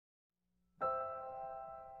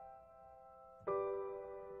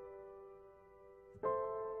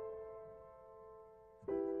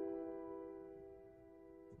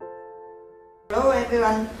Hello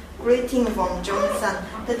everyone, greetings from Johnson.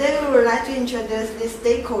 Today we would like to introduce this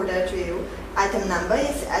decoder to you. Item number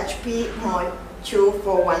is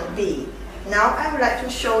HP.241B. Now I would like to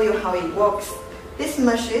show you how it works. This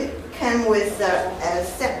machine came with a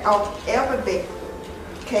set of alphabet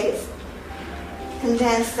case.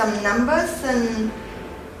 Contains some numbers and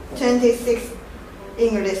 26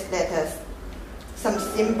 English letters, some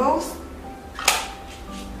symbols.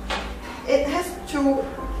 It has two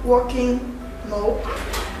working modes.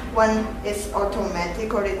 One is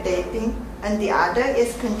automatically dating and the other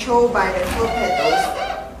is controlled by the foot pedals.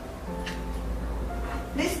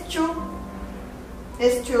 This tool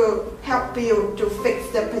is to help you to fix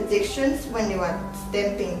the positions when you are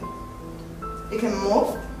stamping. You can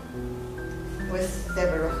move with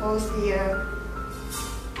several holes here.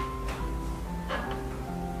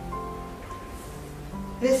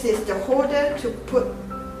 This is the holder to put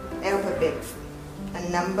alphabets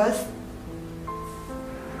and numbers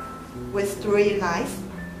with 3 lines.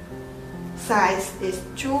 Size is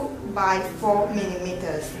 2 by 4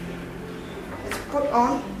 millimeters. It's put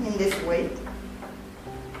on in this way.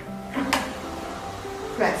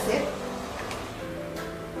 Press it,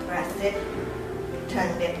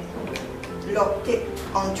 turn it, lock it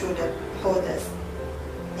onto the holders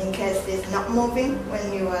in case it's not moving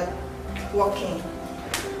when you are walking.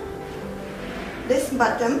 This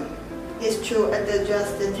button is to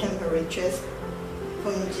adjust the temperatures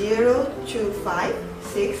from 0 to 5,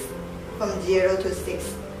 6, from 0 to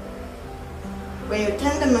 6. When you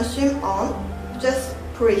turn the machine on, just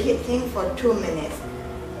preheating for 2 minutes.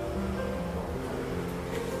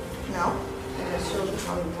 Now, I will show you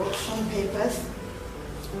how it works on papers.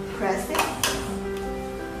 Press it.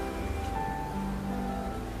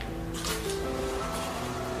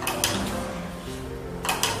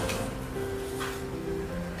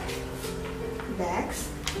 Backs.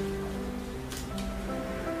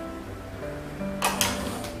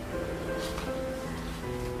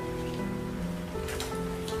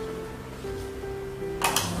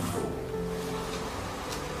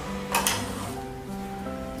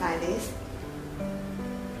 Like this.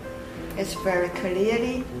 It's very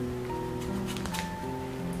clearly,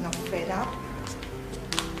 not fade out.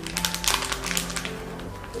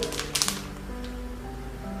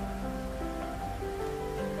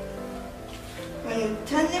 When you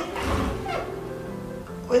turn it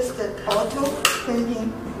with the auto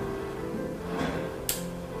printing,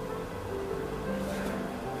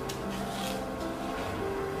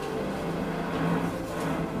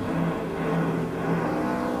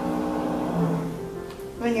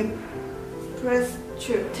 when you press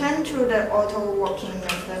to turn to the auto working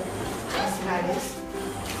method, it's like this.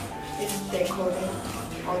 It's decoding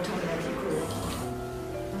automatically.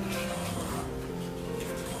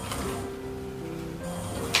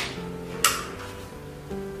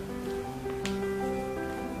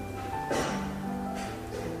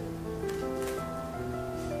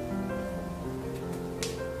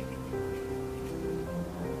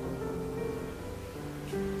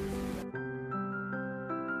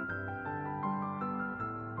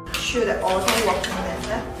 To the auto working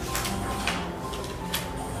method.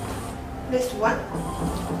 This one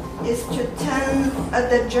is to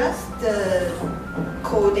adjust the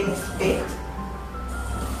coding speed.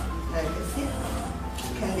 Like this, it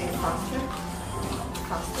can be faster,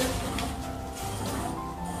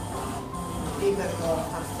 even more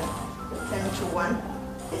faster. 10 to 1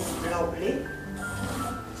 is slowly.